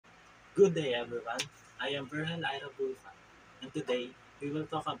Good day, everyone. I am VERGEL BULFA, and today we will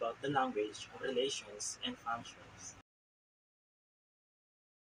talk about the language of relations and functions.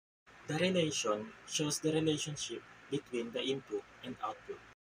 The relation shows the relationship between the input and output,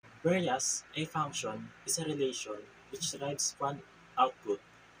 whereas a function is a relation which derives one output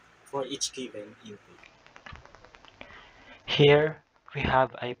for each given input. Here we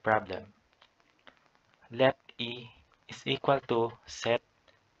have a problem. Let E is equal to set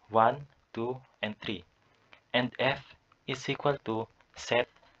 1, 2, and 3, and F is equal to set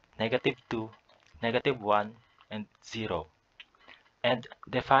 -2, -1, and 0, and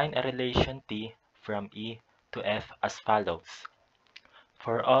define a relation T from E to F as follows.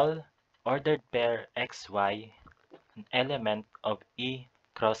 For all ordered pair XY, an element of E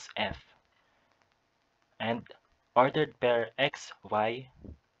cross F, and ordered pair XY,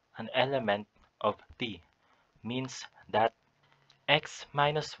 an element of T, means that x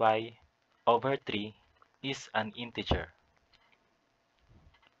minus y over 3 is an integer.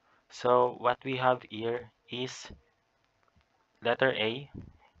 So what we have here is letter A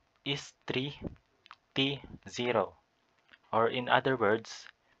is 3 t 0, or in other words,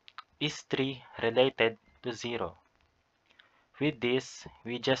 is 3 related to 0. With this,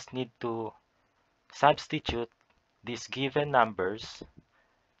 we just need to substitute these given numbers.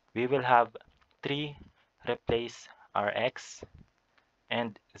 We will have 3 replace our x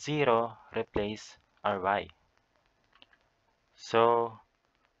and 0 replace our y. So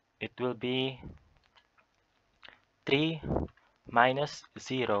it will be 3 minus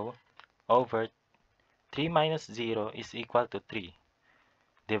 0 over 3 minus 0 is equal to 3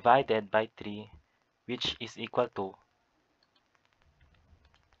 divided by 3, which is equal to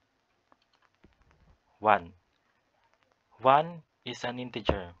 1. 1 is an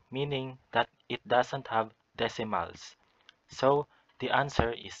integer, meaning that it doesn't have decimals. So the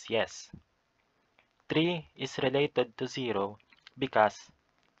answer is yes. 3 is related to 0 because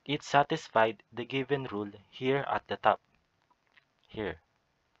it satisfied the given rule here at the top. Here.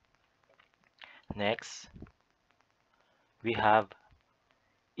 Next, we have,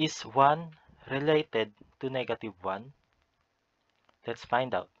 is 1 related to -1? Let's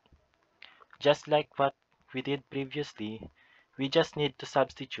find out. Just like what we did previously, we just need to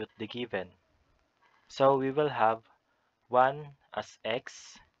substitute the given. So we will have 1 as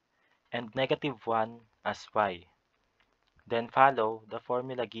x and -1 as y. Then follow the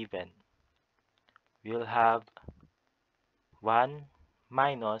formula given. We'll have 1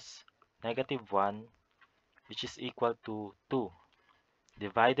 minus -1, which is equal to 2,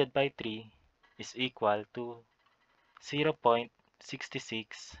 divided by 3 is equal to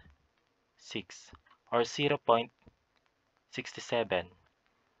 0.666 or 0.67,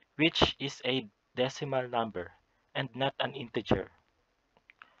 which is a decimal number and not an integer.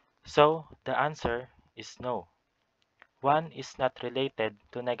 So the answer is no. 1 is not related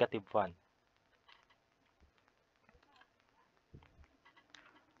to -1.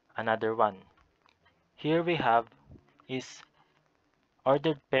 Another one. Here we have is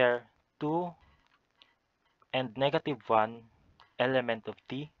ordered pair 2 and -1 element of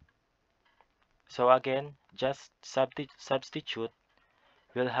T. So again, just substitute.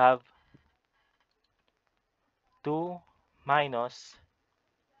 We'll have 2 minus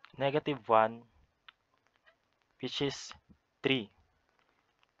 -1, which is 3.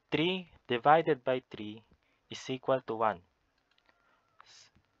 3 divided by 3 is equal to 1.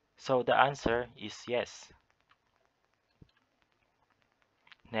 So the answer is yes.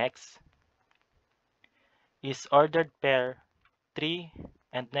 Next is ordered pair 3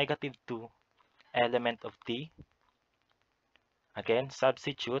 and -2 element of T. Again,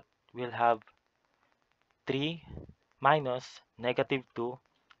 substitute. We'll have 3 minus -2,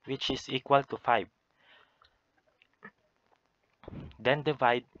 which is equal to 5. Then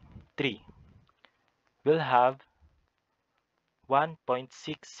divide 3. We'll have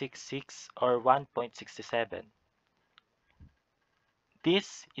 1.666 or 1.67.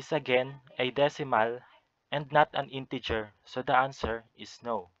 This is again a decimal and not an integer, so the answer is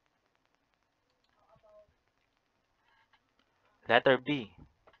no. Letter B.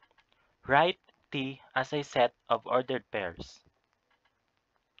 Write T as a set of ordered pairs.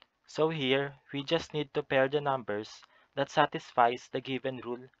 So here, we just need to pair the numbers that satisfies the given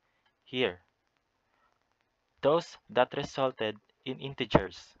rule here, those that resulted in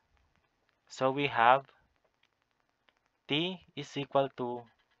integers. So we have T is equal to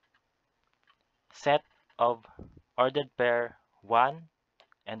set of ordered pair 1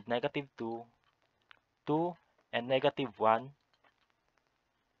 and -2, 2 and -1,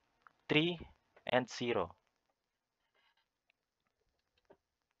 3 and 0.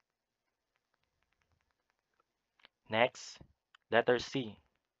 Next, letter C.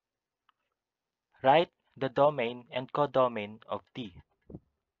 Write the domain and codomain of T.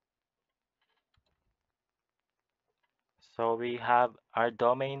 So we have our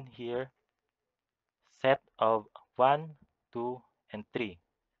domain here, set of 1, 2, and 3.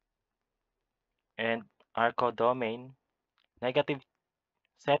 And our codomain, negative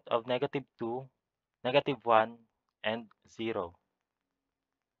set of negative 2, negative 1, and 0.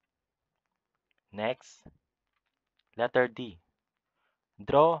 Next, letter D.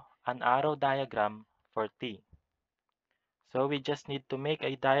 Draw an arrow diagram for T. So we just need to make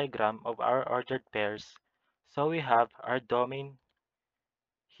a diagram of our ordered pairs. So we have our domain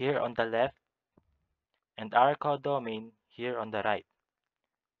here on the left and our codomain here on the right.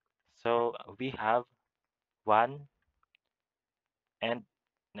 So we have 1 and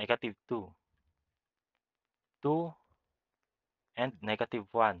negative 2, 2 and negative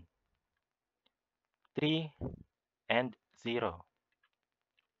 1, 3 and 0.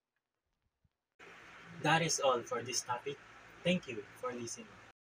 That is all for this topic. Thank you for listening.